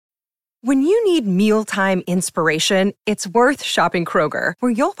When you need mealtime inspiration, it's worth shopping Kroger,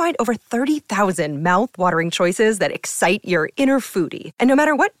 where you'll find over 30,000 mouth-watering choices that excite your inner foodie. And no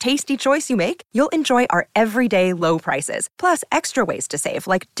matter what tasty choice you make, you'll enjoy our everyday low prices, plus extra ways to save,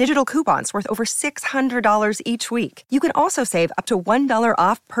 like digital coupons worth over $600 each week. You can also save up to $1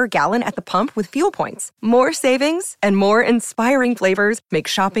 off per gallon at the pump with fuel points. More savings and more inspiring flavors make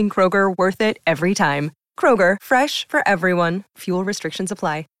shopping Kroger worth it every time. Kroger, fresh for everyone. Fuel restrictions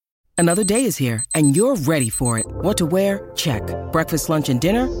apply. Another day is here, and you're ready for it. What to wear? Check. Breakfast, lunch, and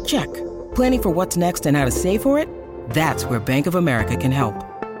dinner? Check. Planning for what's next and how to save for it? That's where Bank of America can help.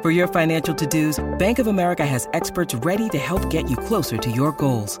 For your financial to-dos, Bank of America has experts ready to help get you closer to your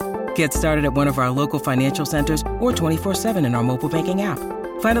goals. Get started at one of our local financial centers or 24/7 in our mobile banking app.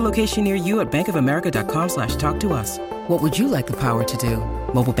 Find a location near you at bankofamerica.com/talktous. What would you like the power to do?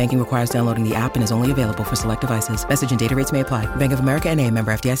 Mobile banking requires downloading the app and is only available for select devices. Message and data rates may apply. Bank of America N.A.,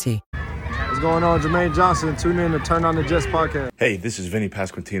 member FDIC. What's going on? Jermaine Johnson. Tune in to Turn on the Jets podcast. Hey, this is Vinny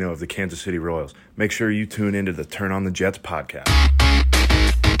Pasquantino of the Kansas City Royals. Make sure you tune into the Turn on the Jets podcast.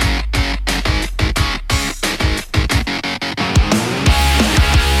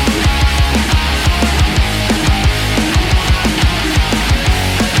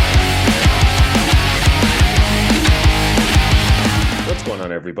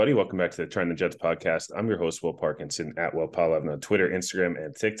 Everybody, welcome back to the Turn the Jets podcast. I'm your host, Will Parkinson, at Will Paul on Twitter, Instagram,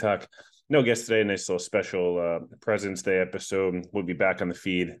 and TikTok. No guest today, nice little special President's Day episode. We'll be back on the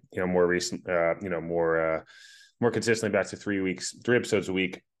feed, more recent, more consistently, back to 3 episodes a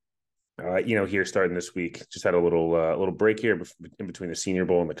week. Here starting this week, just had a little break here in between the Senior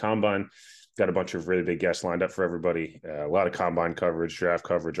Bowl and the Combine. Got a bunch of really big guests lined up for everybody. A lot of Combine coverage, draft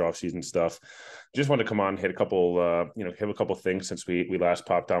coverage, offseason stuff. Just wanted to come on, hit a couple things since we last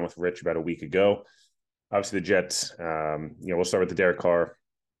popped on with Rich about a week ago. Obviously, the Jets. We'll start with the Derek Carr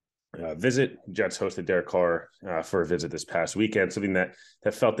visit. Jets hosted Derek Carr for a visit this past weekend. Something that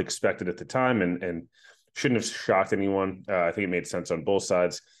felt expected at the time and shouldn't have shocked anyone. I think it made sense on both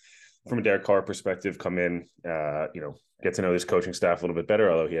sides. From a Derek Carr perspective, come in, get to know this coaching staff a little bit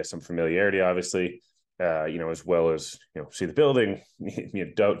better, although he has some familiarity, obviously, as well as, see the building,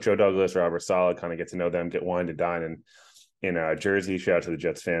 Joe Douglas, Robert Saleh, kind of get to know them, get wine to dine in Jersey. Shout out to the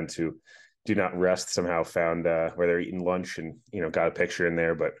Jets fans who do not rest, somehow found where they're eating lunch and, got a picture in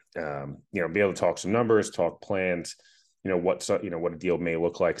there, but, be able to talk some numbers, talk plans, what a deal may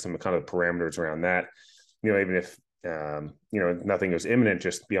look like, some kind of parameters around that, even if, nothing was imminent,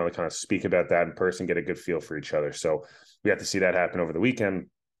 just be able to kind of speak about that in person, get a good feel for each other. So we got to see that happen over the weekend.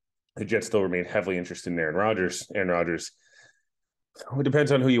 The Jets still remain heavily interested in Aaron Rodgers. Aaron Rodgers, it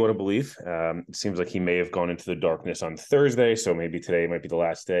depends on who you want to believe. It seems like he may have gone into the darkness on Thursday, so maybe today might be the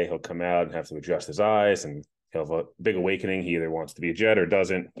last day. He'll come out and have to adjust his eyes, and he'll have a big awakening. He either wants to be a Jet or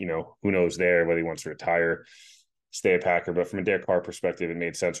doesn't. Who knows there, whether he wants to retire, stay a Packer. But from a Derek Carr perspective, it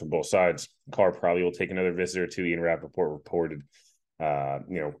made sense from both sides. Carr probably will take another visit or two. Ian Rappaport reported,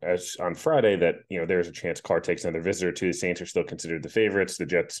 as on Friday that, there's a chance Carr takes another visit or two. The Saints are still considered the favorites. The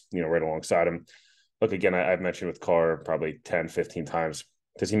Jets, right alongside him. Look, again, I've mentioned with Carr probably 10, 15 times.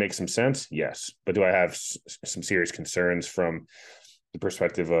 Does he make some sense? Yes. But do I have some serious concerns from the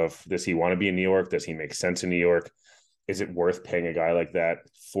perspective of, does he want to be in New York? Does he make sense in New York? Is it worth paying a guy like that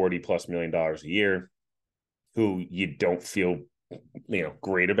 $40+ million a year, who you don't feel,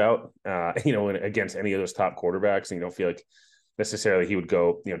 great about, against any of those top quarterbacks, and you don't feel like necessarily he would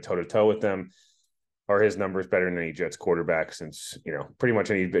go, toe to toe with them? Are his numbers better than any Jets quarterback since, pretty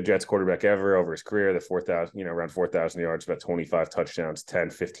much any Jets quarterback ever over his career? The 4,000, around 4,000 yards, about 25 touchdowns, 10,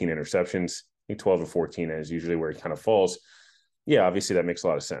 15 interceptions. I think 12 and 14 is usually where he kind of falls. Yeah, obviously that makes a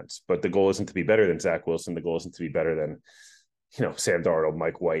lot of sense. But the goal isn't to be better than Zach Wilson. The goal isn't to be better than, Sam Darnold,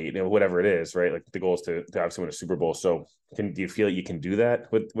 Mike White, whatever it is, right? Like the goal is to obviously win a Super Bowl. So do you feel like you can do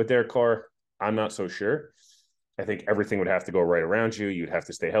that with Derek Carr? I'm not so sure. I think everything would have to go right around you. You'd have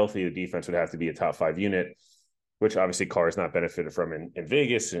to stay healthy. The defense would have to be a top 5 unit, which obviously Carr has not benefited from in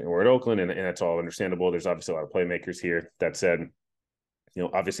Vegas or at Oakland, and that's all understandable. There's obviously a lot of playmakers here. That said,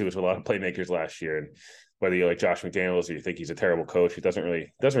 obviously there was a lot of playmakers last year, and whether you like Josh McDaniels or you think he's a terrible coach, it doesn't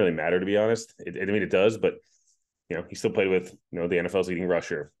really matter, to be honest. It does, but he still played with the NFL's leading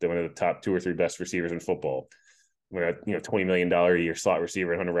rusher. They're one of the top 2 or 3 best receivers in football. We're at $20 million a year slot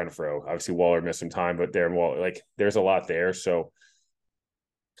receiver, Hunter Renfrow. Obviously Waller missed some time, but Darren Waller, there's a lot there. So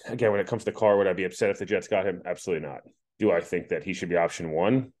again, when it comes to Carr, would I be upset if the Jets got him? Absolutely not. Do I think that he should be option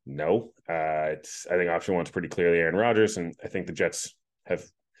 1? No. I think option 1's pretty clearly Aaron Rodgers, and I think the Jets have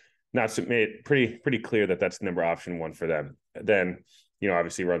not made it pretty clear that that's the number option 1 for them. Then,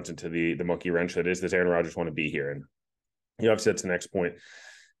 obviously runs into the monkey wrench that is, does Aaron Rodgers want to be here? And obviously that's the next point.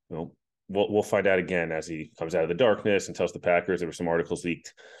 we'll find out again as he comes out of the darkness and tells the Packers. There were some articles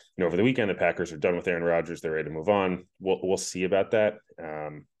leaked, over the weekend. The Packers are done with Aaron Rodgers. They're ready to move on. We'll see about that.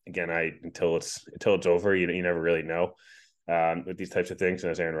 Again, until it's over, you never really know with these types of things.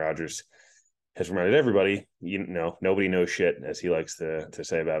 And as Aaron Rodgers has reminded everybody, nobody knows shit, as he likes to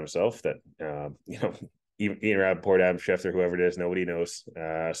say about himself. That Ian Rappaport, Adam Schefter, whoever it is, nobody knows.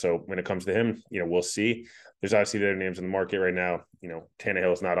 So when it comes to him, we'll see. There's obviously the other names in the market right now.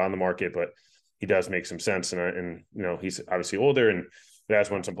 Tannehill is not on the market, but he does make some sense. And he's obviously older and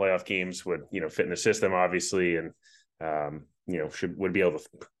has won some playoff games, would, fit in the system, obviously. And, would be able to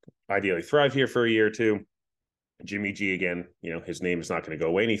ideally thrive here for a year or two. Jimmy G, again, his name is not going to go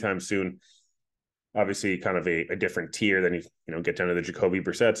away anytime soon. Obviously, kind of a different tier than get down to the Jacoby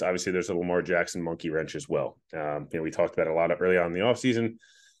Brissetts. Obviously, there's a Lamar Jackson monkey wrench as well. We talked about it a lot early on in the offseason,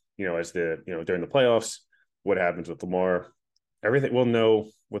 as during the playoffs, what happens with Lamar. Everything we'll know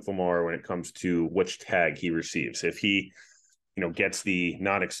with Lamar when it comes to which tag he receives. If he, gets the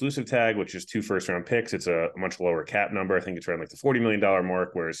non-exclusive tag, which is 2 first-round picks, it's a much lower cap number. I think it's around like the $40 million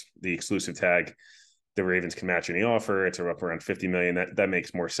mark, whereas the exclusive tag, the Ravens can match any offer. It's up around $50 million. That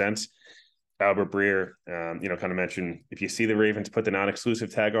makes more sense. Albert Breer, kind of mentioned, if you see the Ravens put the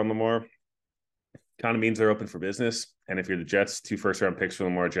non-exclusive tag on Lamar, kind of means they're open for business. And if you're the Jets, 2 first-round picks for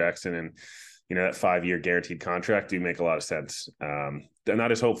Lamar Jackson and, that 5-year guaranteed contract do make a lot of sense. They're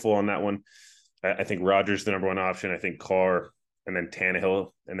not as hopeful on that one. I think Rodgers the number one option. I think Carr and then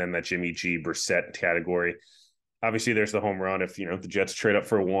Tannehill and then that Jimmy G Brissett category. Obviously, there's the home run if, the Jets trade up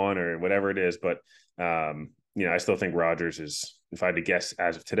for 1 or whatever it is. But, I still think Rodgers is, if I had to guess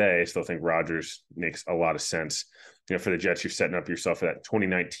as of today, I still think Rodgers makes a lot of sense. For the Jets, you're setting up yourself for that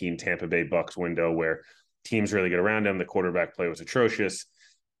 2019 Tampa Bay Bucks window where teams really get around him. The quarterback play was atrocious.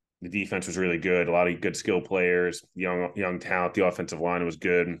 The defense was really good. A lot of good skill players, young talent. The offensive line was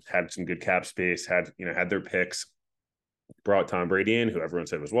good, had some good cap space, had their picks. Brought Tom Brady in, who everyone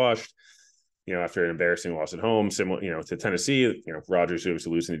said was washed. After an embarrassing loss at home, similar, to Tennessee, Rodgers was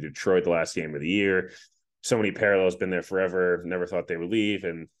losing to Detroit the last game of the year. So many parallels, been there forever. Never thought they would leave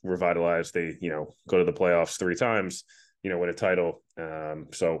and revitalized. They, go to the playoffs 3 times, win a title.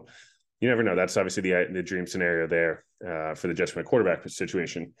 So you never know. That's obviously the dream scenario there for the Jets from a quarterback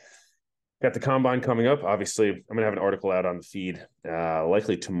situation. Got the combine coming up. Obviously, I'm going to have an article out on the feed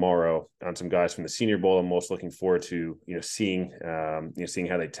likely tomorrow on some guys from the Senior Bowl. I'm most looking forward to, seeing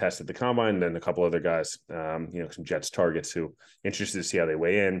how they test at the combine. And then a couple other guys, some Jets targets who interested to see how they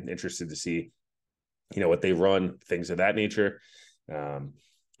weigh in, interested to see, what they run, things of that nature. And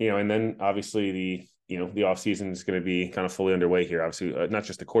then obviously the offseason is going to be kind of fully underway here. Obviously, not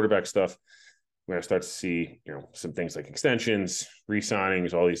just the quarterback stuff. We're going to start to see, some things like extensions,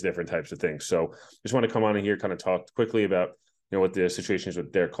 re-signings, all these different types of things. So just want to come on in here, kind of talk quickly about, what the situation is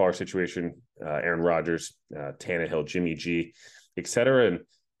with Derek Carr situation, Aaron Rodgers, Tannehill, Jimmy G, et cetera.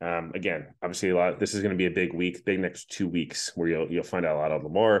 And again, obviously this is going to be a big next 2 weeks where you'll find out a lot on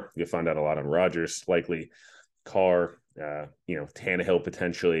Lamar. You'll find out a lot on Rodgers, likely Carr, Tannehill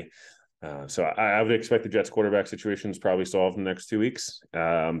potentially. So I would expect the Jets quarterback situation is probably solved in the next 2 weeks.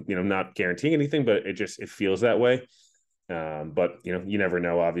 Not guaranteeing anything, but it feels that way. But you never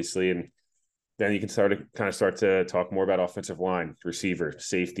know, obviously. And then you can start to talk more about offensive line, receiver,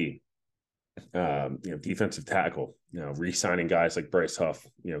 safety, defensive tackle, re-signing guys like Bryce Huff,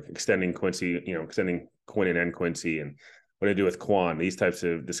 extending Quincy, extending Quinn and Quincy, and what do they do with Quan? These types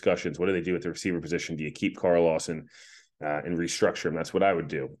of discussions. What do they do with the receiver position? Do you keep Carl Lawson? And restructure him? That's what I would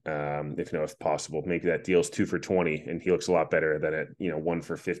do. If possible, maybe that deal's 2 for $20 and he looks a lot better than at 1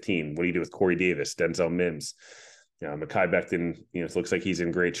 for $15. What do you do with Corey Davis, Denzel Mims? Mekhi Becton, it looks like he's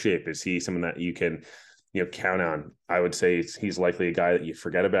in great shape. Is he someone that you can, count on? I would say he's likely a guy that you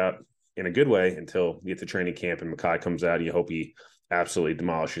forget about in a good way until you get to training camp and Mekhi comes out. You hope he absolutely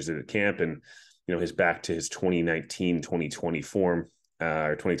demolishes it at camp and, his back to his 2019-2020 form,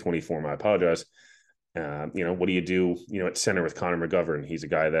 or 2020 form, I apologize. What do you do, at center with Connor McGovern? He's a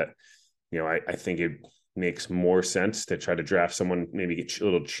guy that, I think it makes more sense to try to draft someone, maybe get a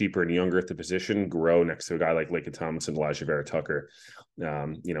little cheaper and younger at the position, grow next to a guy like Laken Tomlinson, Elijah Vera Tucker.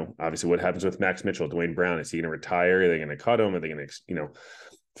 Obviously what happens with Max Mitchell, Dwayne Brown, is he going to retire? Are they going to cut him? Are they going to,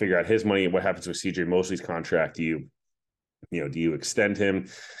 figure out his money? What happens with CJ Mosley's contract? Do you extend him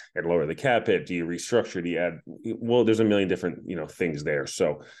and lower the cap hit? Do you restructure? Do you add? Well, there's a million different, things there.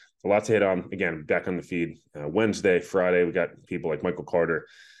 So a lot to hit on. Again, back on the feed Wednesday, Friday. We got people like Michael Carter,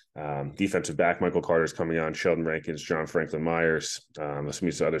 defensive back Michael Carter's coming on, Sheldon Rankins, John Franklin Myers. There's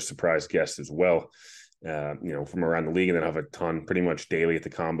some other surprise guests as well, from around the league. And then I'll have a ton pretty much daily at the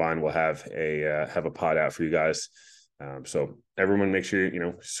combine. We'll have a pod out for you guys So everyone, make sure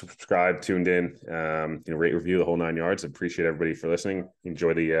subscribe, tuned in, rate, review, the whole 9 yards. Appreciate everybody for listening.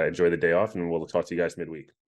 Enjoy the day off, and we'll talk to you guys midweek.